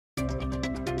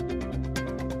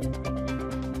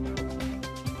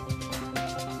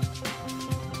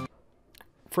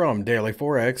From Daily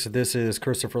Forex, this is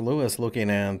Christopher Lewis looking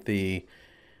at the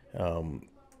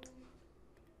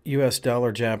US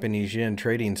dollar Japanese yen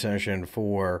trading session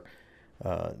for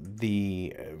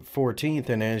the 14th.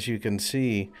 And as you can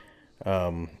see,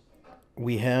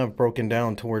 we have broken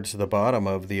down towards the bottom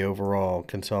of the overall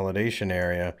consolidation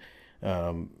area.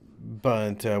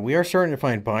 But we are starting to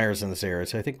find buyers in this area,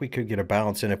 so I think we could get a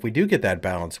bounce. And if we do get that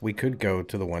bounce, we could go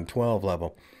to the 112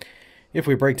 level. If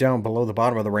we break down below the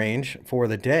bottom of the range for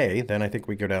the day, then I think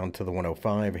we go down to the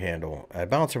 105 handle. A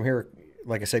bounce from here,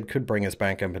 like I said, could bring us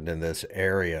back up into this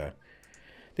area.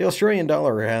 The Australian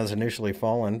dollar has initially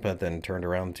fallen, but then turned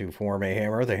around to form a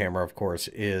hammer. The hammer, of course,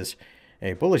 is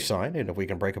a bullish sign, and if we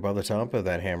can break above the top of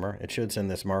that hammer, it should send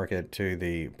this market to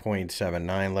the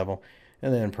 0.79 level,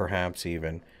 and then perhaps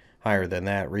even higher than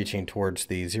that, reaching towards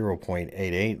the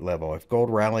 0.88 level. If gold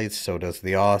rallies, so does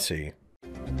the Aussie.